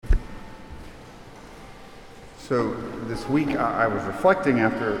So this week I was reflecting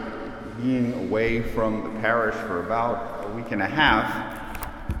after being away from the parish for about a week and a half,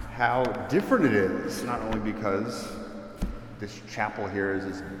 how different it is, not only because this chapel here is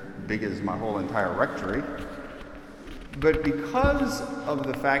as big as my whole entire rectory, but because of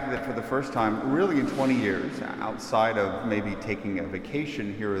the fact that for the first time, really in 20 years, outside of maybe taking a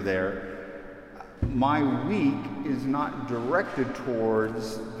vacation here or there, my week is not directed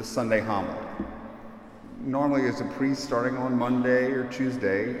towards the Sunday homily. Normally as a priest, starting on Monday or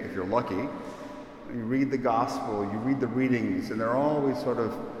Tuesday, if you're lucky, you read the gospel, you read the readings, and they're always sort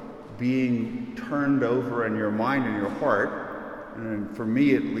of being turned over in your mind and your heart. And for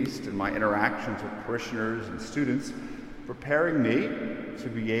me, at least, in my interactions with parishioners and students, preparing me to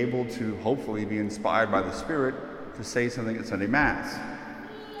be able to hopefully be inspired by the Spirit to say something at Sunday Mass.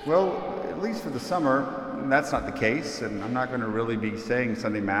 Well, at least for the summer, that's not the case, and I'm not going to really be saying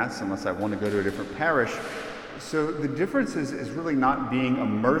Sunday Mass unless I want to go to a different parish. So the difference is really not being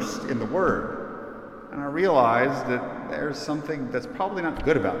immersed in the Word. And I realized that there's something that's probably not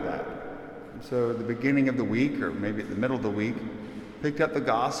good about that. So at the beginning of the week, or maybe at the middle of the week, picked up the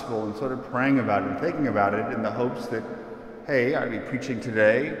Gospel and started praying about it and thinking about it in the hopes that, hey, I'd be preaching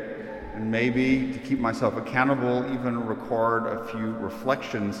today, and maybe to keep myself accountable, even record a few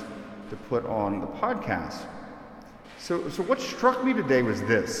reflections to put on the podcast. So what struck me today was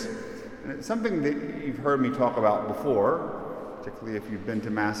this, and it's something that you've heard me talk about before, particularly if you've been to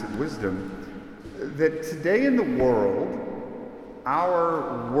Mass at Wisdom, that today in the world,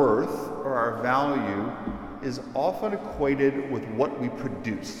 our worth or our value is often equated with what we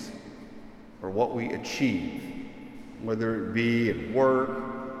produce or what we achieve, whether it be in work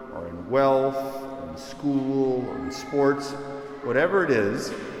or in wealth, or in school, or in sports, whatever it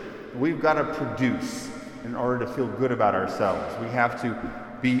is, we've got to produce in order to feel good about ourselves. We have to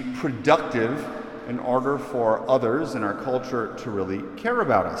be productive in order for others in our culture to really care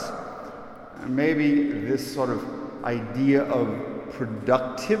about us. And maybe this sort of idea of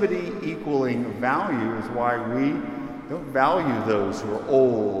productivity equaling value is why we don't value those who are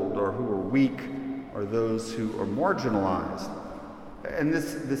old or who are weak or those who are marginalized. And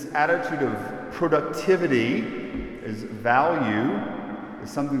this attitude of productivity as value is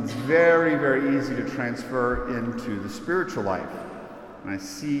something that's very, very easy to transfer into the spiritual life. And I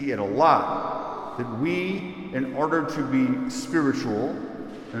see it a lot, that we, in order to be spiritual,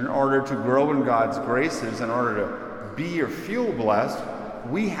 in order to grow in God's graces, in order to be or feel blessed,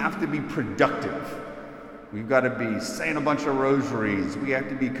 we have to be productive. We've got to be saying a bunch of rosaries. We have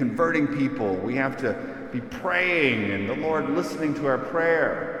to be converting people. We have to be praying and the Lord listening to our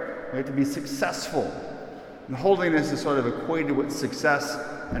prayer. We have to be successful. And holiness is sort of equated with success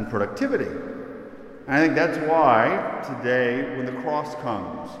and productivity. And I think that's why today, when the cross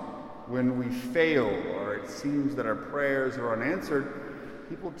comes, when we fail or it seems that our prayers are unanswered,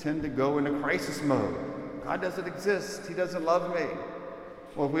 people tend to go into crisis mode. God doesn't exist. He doesn't love me.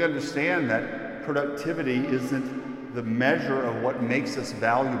 Well, if we understand that productivity isn't the measure of what makes us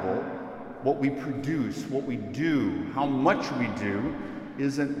valuable, what we produce, what we do, how much we do,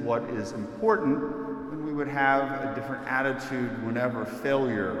 isn't what is important, then we would have a different attitude whenever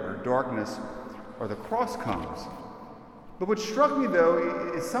failure or darkness or the cross comes. But what struck me,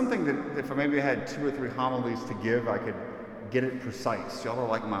 though, is something that if I maybe had 2 or 3 homilies to give, I could get it precise. Y'all are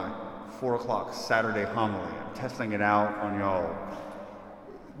like my 4 o'clock Saturday homily. I'm testing it out on y'all.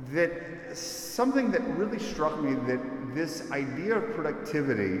 That something that really struck me, that this idea of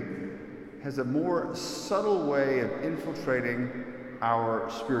productivity has a more subtle way of infiltrating our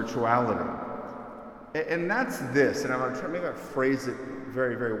spirituality. And that's this, and I'm going to try maybe I phrase it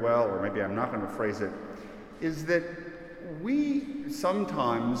very, very well, or maybe I'm not going to phrase it, is that we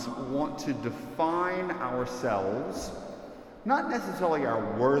sometimes want to define ourselves, not necessarily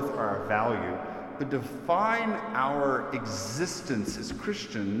our worth or our value, but define our existence as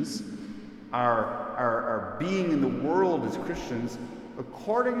Christians, our being in the world as Christians,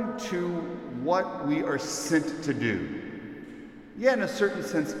 according to what we are sent to do. Yeah, in a certain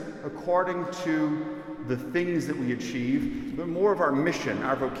sense, according to the things that we achieve, but more of our mission,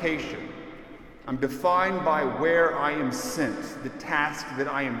 our vocation. I'm defined by where I am sent, the task that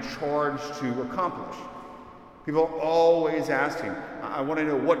I am charged to accomplish. People are always asking, I want to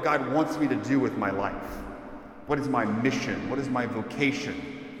know what God wants me to do with my life. What is my mission? What is my vocation?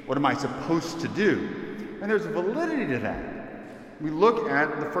 What am I supposed to do? And there's validity to that. We look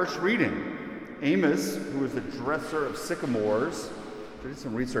at the first reading. Amos, who was the dresser of sycamores, I did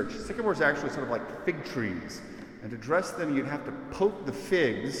some research. Sycamores are actually sort of like fig trees. And to dress them, you'd have to poke the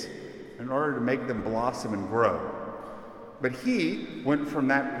figs in order to make them blossom and grow. But he went from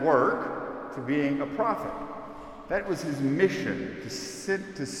that work to being a prophet. That was his mission, to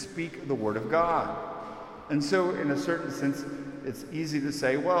sit to speak the word of God. And so, in a certain sense, it's easy to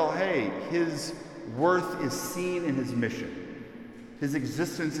say, well, hey, his worth is seen in his mission. His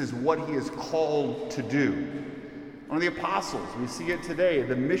existence is what he is called to do. One of the apostles, we see it today,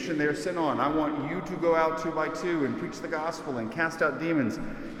 the mission they're sent on. I want you to go out 2 by 2 and preach the gospel and cast out demons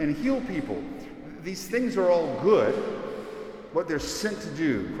and heal people. These things are all good, what they're sent to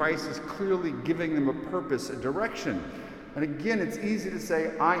do. Christ is clearly giving them a purpose, a direction. And again, it's easy to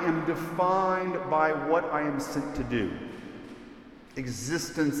say, I am defined by what I am sent to do.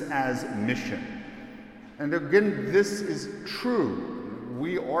 Existence as mission. And again, this is true.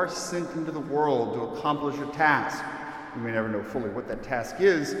 We are sent into the world to accomplish a task. We may never know fully what that task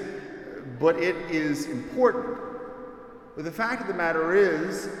is, but it is important. But the fact of the matter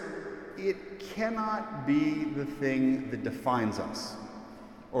is, it cannot be the thing that defines us,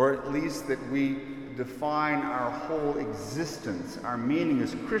 or at least that we define our whole existence, our meaning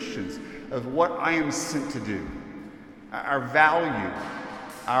as Christians, of what I am sent to do. Our value,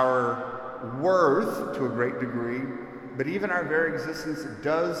 our worth to a great degree, but even our very existence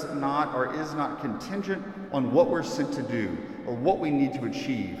does not or is not contingent on what we're sent to do, or what we need to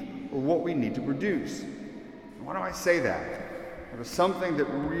achieve, or what we need to produce. Why do I say that? It was something that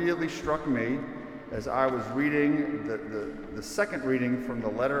really struck me as I was reading the second reading from the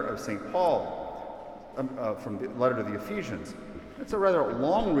letter of St. Paul, from the letter to the Ephesians. It's a rather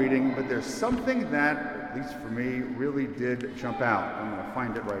long reading, but there's something that, at least for me, really did jump out. I'm going to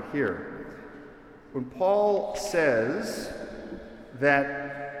find it right here. When Paul says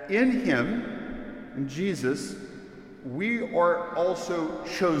that in him, in Jesus, we are also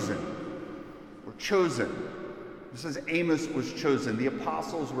chosen. We're chosen. Just as Amos was chosen, the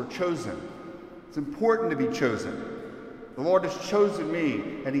apostles were chosen. It's important to be chosen. The Lord has chosen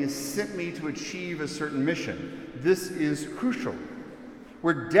me, and he has sent me to achieve a certain mission. This is crucial.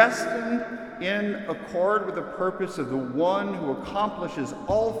 We're destined in accord with the purpose of the one who accomplishes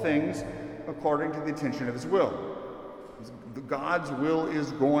all things according to the intention of his will. God's will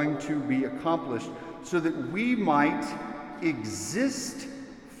is going to be accomplished so that we might exist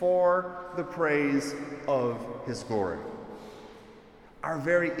for the praise of his glory. Our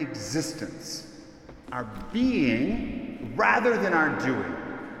very existence, our being rather than our doing,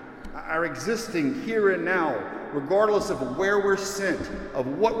 our existing here and now, regardless of where we're sent, of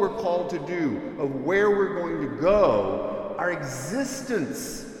what we're called to do, of where we're going to go, our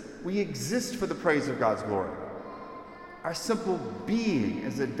existence, we exist for the praise of God's glory. Our simple being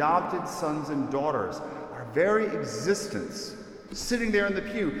as adopted sons and daughters, our very existence, sitting there in the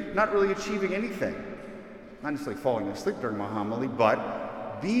pew, not really achieving anything, not necessarily falling asleep during my homily,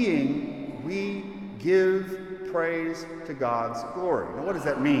 but being, we give praise to God's glory. Now, what does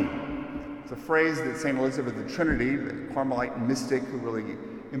that mean? It's a phrase that St. Elizabeth of Trinity, the Carmelite mystic who really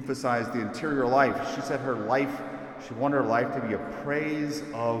emphasized the interior life, she said she wanted her life to be a praise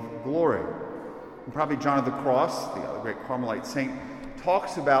of glory. And probably John of the Cross, the other great Carmelite saint,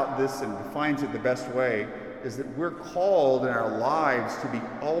 talks about this and defines it the best way, is that we're called in our lives to be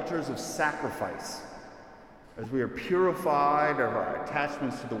altars of sacrifice. As we are purified of our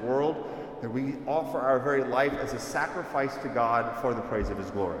attachments to the world, that we offer our very life as a sacrifice to God for the praise of his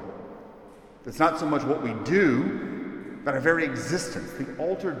glory. It's not so much what we do, but our very existence. The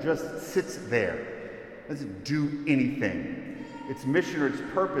altar just sits there. It doesn't do anything. Its mission or its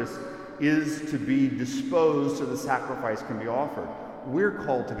purpose is to be disposed so the sacrifice can be offered. We're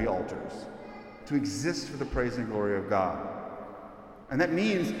called to be altars, to exist for the praise and glory of God. And that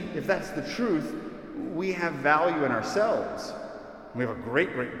means, if that's the truth, we have value in ourselves. We have a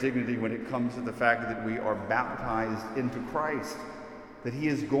great, great dignity when it comes to the fact that we are baptized into Christ, that he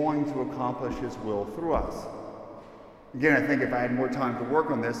is going to accomplish his will through us. Again, I think if I had more time to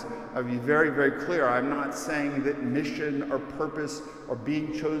work on this, I'd be very, very clear. I'm not saying that mission or purpose or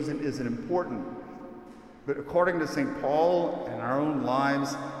being chosen isn't important. But according to St. Paul, in our own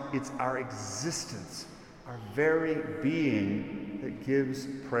lives, it's our existence, our very being, that gives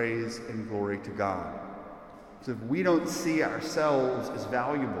praise and glory to God. So if we don't see ourselves as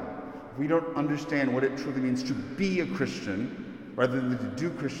valuable, if we don't understand what it truly means to be a Christian, rather than to do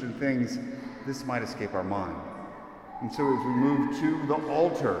Christian things, this might escape our mind. And so as we move to the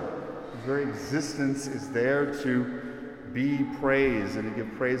altar, the very existence is there to be praised and to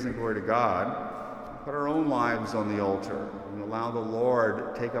give praise and glory to God. Put our own lives on the altar and allow the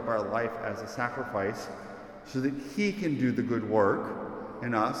Lord to take up our life as a sacrifice so that he can do the good work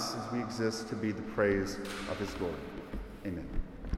in us as we exist to be the praise of his glory. Amen.